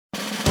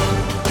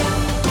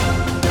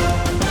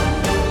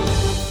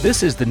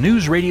This is the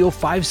News Radio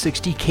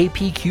 560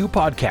 KPQ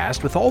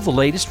podcast with all the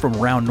latest from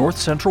around North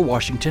Central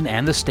Washington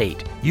and the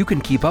state. You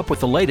can keep up with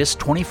the latest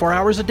 24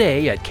 hours a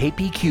day at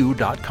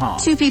kpq.com.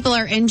 2 people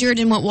are injured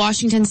in what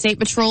Washington State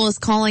Patrol is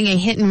calling a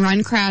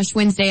hit-and-run crash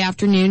Wednesday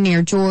afternoon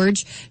near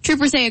George.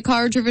 Troopers say a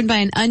car driven by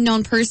an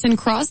unknown person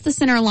crossed the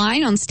center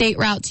line on State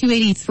Route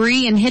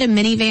 283 and hit a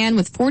minivan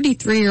with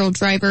 43-year-old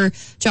driver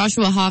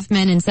Joshua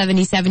Hoffman and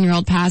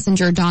 77-year-old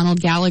passenger Donald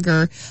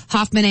Gallagher.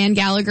 Hoffman and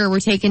Gallagher were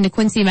taken to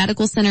Quincy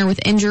Medical Center with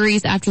injuries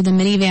after the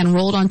minivan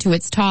rolled onto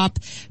its top.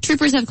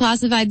 Troopers have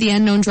classified the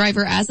unknown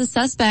driver as a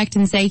suspect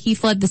and say he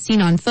fled the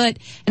scene on foot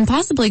and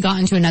possibly got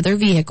into another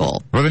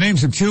vehicle. Well, the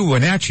names of 2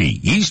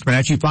 Wenatchee, East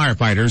Wenatchee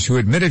firefighters who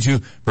admitted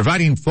to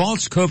providing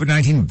false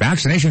COVID-19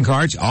 vaccination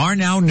cards are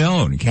now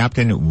known.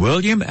 Captain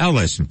William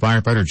Ellis and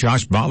firefighter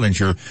Josh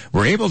Bollinger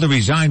were able to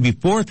resign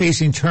before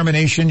facing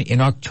termination in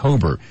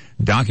October.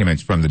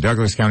 Documents from the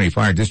Douglas County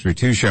Fire District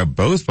 2 show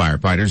both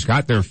firefighters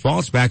got their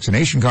false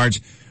vaccination cards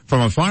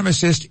from a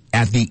pharmacist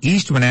at the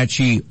East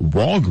Wenatchee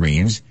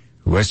Walgreens,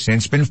 who has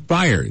since been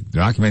fired. The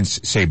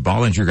documents say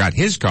Bollinger got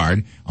his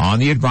card on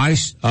the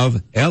advice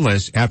of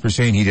Ellis after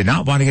saying he did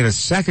not want to get a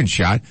second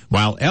shot,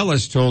 while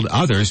Ellis told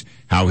others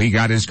how he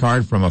got his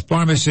card from a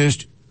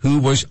pharmacist who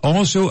was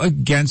also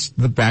against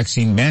the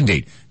vaccine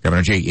mandate.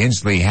 Governor Jay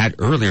Inslee had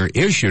earlier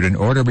issued an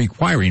order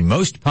requiring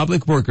most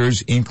public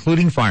workers,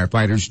 including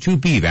firefighters, to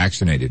be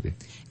vaccinated.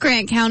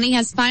 Grant County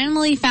has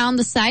finally found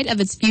the site of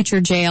its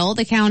future jail.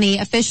 The county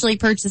officially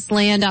purchased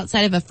land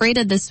outside of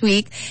Ephrata this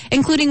week,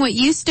 including what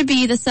used to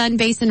be the Sun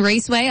Basin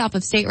Raceway off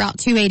of State Route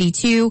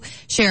 282.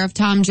 Sheriff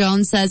Tom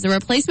Jones says the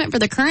replacement for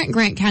the current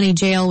Grant County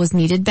jail was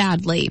needed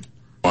badly.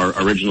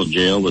 Our original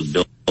jail was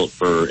built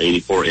for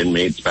 84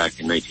 inmates back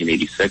in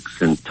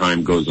 1986, and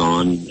time goes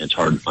on, it's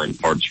hard to find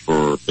parts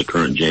for the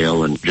current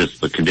jail and just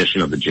the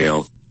condition of the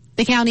jail.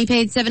 The county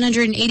paid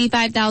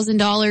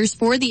 $785,000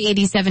 for the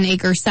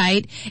 87-acre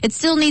site. It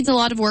still needs a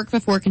lot of work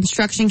before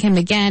construction can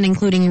begin,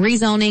 including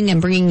rezoning and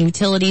bringing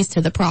utilities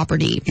to the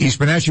property. East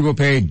Wenatchee will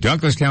pay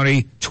Douglas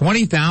County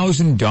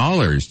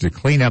 $20,000 to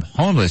clean up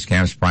homeless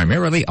camps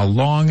primarily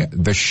along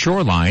the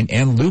shoreline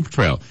and loop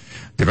trail.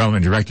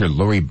 Development Director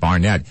Lori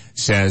Barnett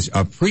says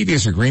a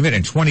previous agreement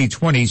in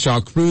 2020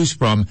 saw crews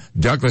from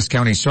Douglas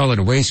County Solid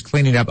Waste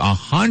cleaning up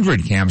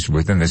 100 camps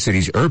within the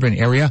city's urban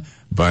area,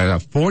 but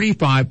a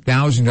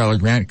 $45,000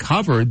 grant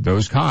covered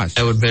those costs.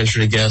 I would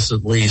venture to guess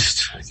at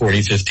least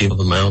 40, 50 of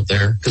them out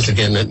there. Because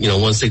again,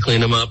 once they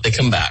clean them up, they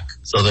come back.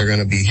 So they're going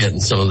to be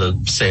hitting some of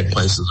the same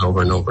places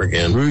over and over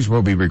again. Crews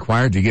will be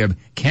required to give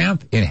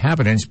camp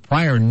inhabitants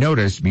prior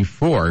notice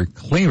before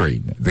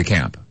clearing the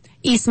camp.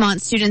 Eastmont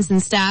students and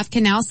staff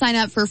can now sign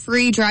up for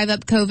free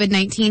drive-up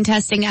COVID-19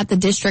 testing at the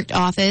district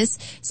office.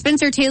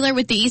 Spencer Taylor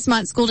with the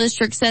Eastmont School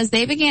District says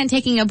they began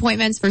taking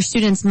appointments for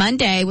students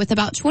Monday with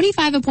about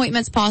 25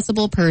 appointments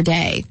possible per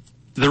day.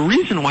 The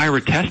reason why we're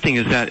testing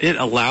is that it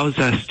allows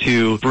us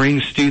to bring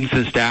students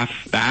and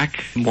staff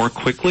back more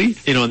quickly.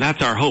 And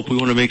that's our hope. We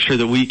want to make sure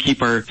that we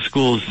keep our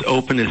schools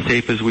open as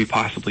safe as we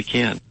possibly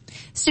can.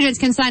 Students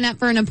can sign up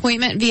for an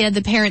appointment via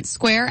the Parent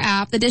Square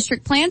app. The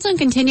district plans on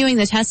continuing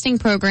the testing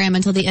program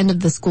until the end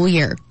of the school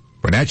year.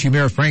 Wenatchee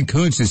Mayor Frank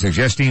Kuntz is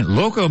suggesting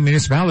local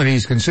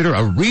municipalities consider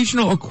a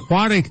regional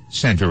aquatic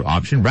center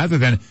option rather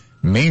than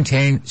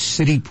maintain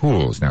city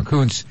pools. Now,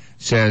 Kuntz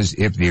says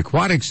if the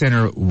aquatic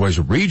center was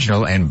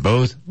regional and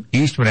both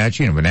East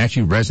Wenatchee and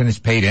Wenatchee residents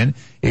paid in,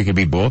 it could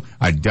be both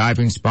a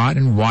diving spot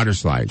and water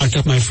slides. I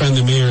got my friend,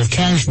 the mayor of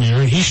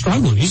Cashmere, and he's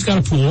struggling. He's got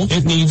a pool.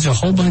 It needs a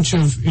whole bunch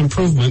of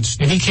improvements,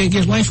 and he can't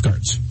get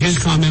lifeguards. His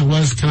comment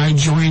was, can I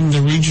join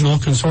the regional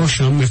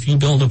consortium if you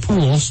build a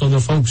pool so the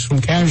folks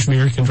from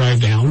Cashmere can drive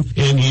down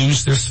and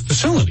use this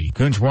facility?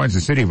 Kuntz warns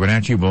the city of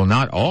Wenatchee will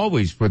not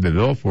always foot the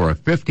bill for a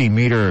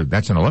 50-meter,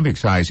 that's an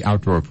Olympic-sized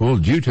outdoor pool,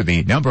 due to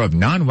the number of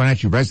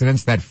non-Wenatchee residents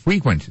that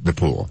frequent the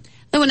pool.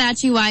 The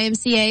Wenatchee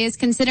YMCA is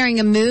considering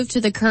a move to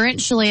the current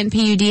Chelan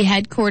PUD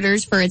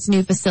headquarters for its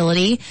new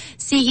facility.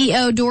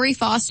 CEO Dory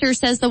Foster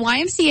says the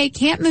YMCA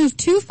can't move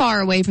too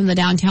far away from the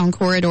downtown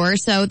corridor,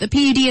 so the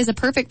PUD is a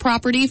perfect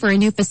property for a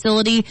new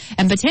facility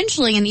and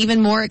potentially an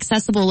even more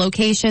accessible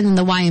location than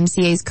the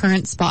YMCA's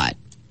current spot.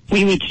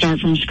 We would start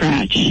from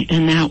scratch,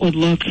 and that would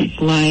look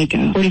like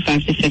a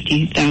 45 to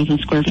 50,000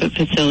 square foot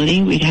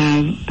facility. We'd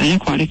have an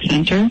aquatic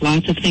center,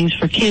 lots of things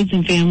for kids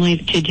and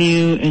families to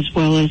do, as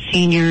well as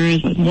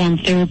seniors, a warm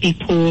therapy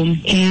pool,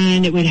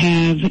 and it would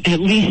have at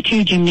least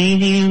 2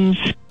 gymnasiums.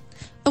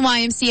 The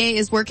YMCA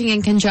is working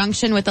in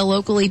conjunction with a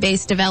locally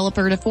based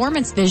developer to form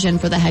its vision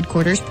for the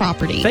headquarters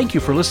property. Thank you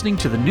for listening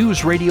to the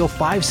News Radio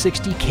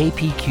 560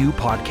 KPQ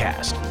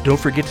podcast. Don't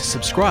forget to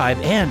subscribe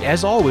and,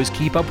 as always,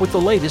 keep up with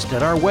the latest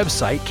at our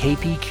website,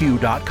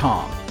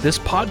 kpq.com. This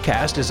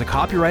podcast is a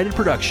copyrighted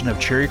production of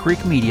Cherry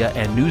Creek Media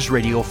and News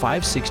Radio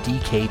 560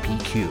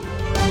 KPQ.